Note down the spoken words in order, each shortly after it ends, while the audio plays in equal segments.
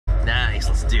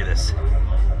Let's do this.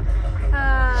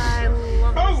 I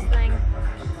love this thing.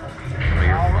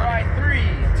 All right, 3,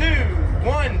 2,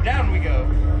 1, down we go.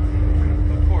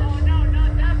 Of course. Oh, no,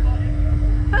 not that button.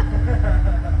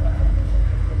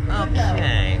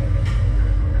 Okay.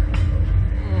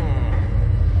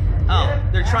 Oh,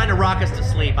 they're trying to rock us to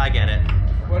sleep. I get it.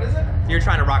 What is it? You're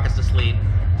trying to rock us to sleep.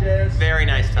 Just Very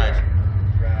nice touch.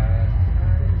 Right.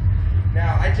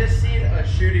 Now, I just seen a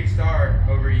shooting star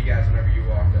over you guys whenever you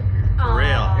walked up here. For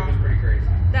real. It was pretty crazy.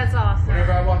 That's awesome.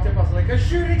 Whenever I walked up, I was like, a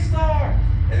shooting star!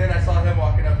 And then I saw him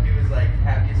walking up, he was like,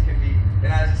 happy as can be.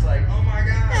 And I was just like, oh my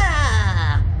God.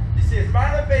 Ah. You see a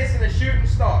smiling face and a shooting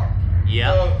star.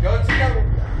 Yep. So, go together.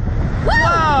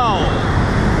 Whoa!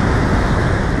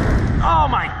 Oh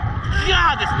my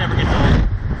God, this never gets old.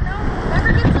 No,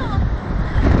 never gets old.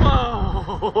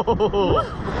 Whoa!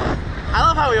 I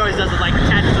love how he always does it, like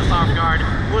catches us off guard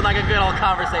with like a good old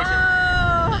conversation.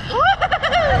 Oh, I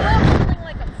love feeling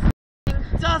like I'm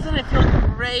Doesn't it feel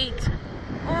great?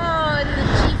 Oh, and the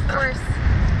G-force.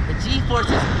 The G-force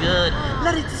is good.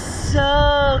 Let it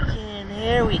soak in.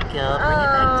 There we go. Bring it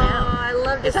back down. I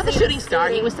love to Is that the see shooting the star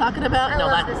city. he was talking about? I No,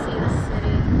 love to see the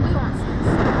city. We won't see the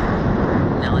city.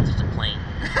 No, it's just a plane.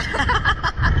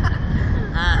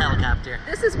 Helicopter.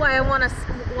 This is why I want to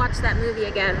watch that movie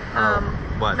again.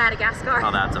 What? Madagascar.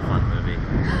 Oh, that's a fun movie.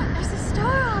 There's a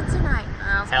star out tonight.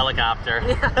 Helicopter.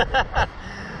 Yeah.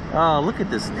 Oh, look at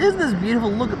this! Isn't this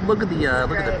beautiful? Look at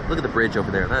the bridge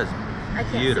over there. That is I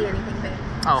can't beautiful. see anything big.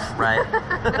 Oh, right.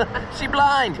 She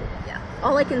blind. Yeah.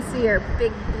 All I can see are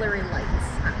big blurry lights.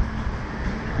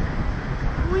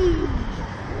 Whee.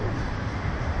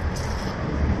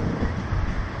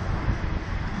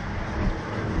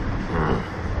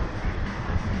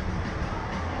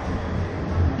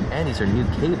 And these are new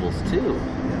cables too,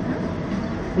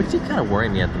 which did kind of worry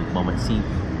me at the moment. See,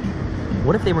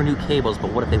 what if they were new cables,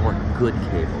 but what if they weren't good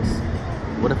cables?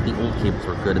 What if the old cables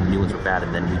were good and the new ones were bad,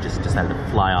 and then we just decided to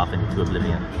fly off into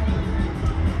oblivion?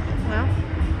 Well,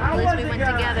 at least we went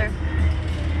together.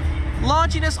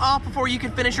 Launching us off before you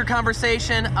can finish your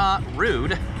conversation,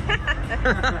 rude.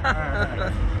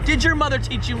 Did your mother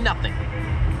teach you nothing?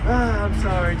 I'm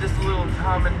sorry, just a little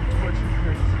common torture.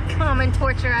 Common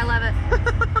torture, I love it.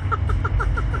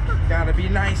 Gotta be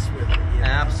nice with it. You know?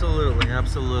 Absolutely,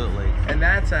 absolutely. And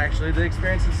that's actually the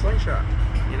experience in SlingShot.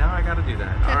 You know, I gotta do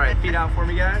that. All right, feet out for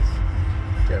me, guys.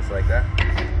 Just like that.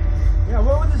 Yeah,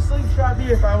 what would the SlingShot be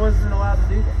if I wasn't allowed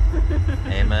to do that?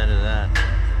 Amen to that.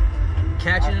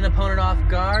 Catching an opponent off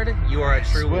guard, you are a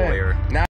true warrior. Now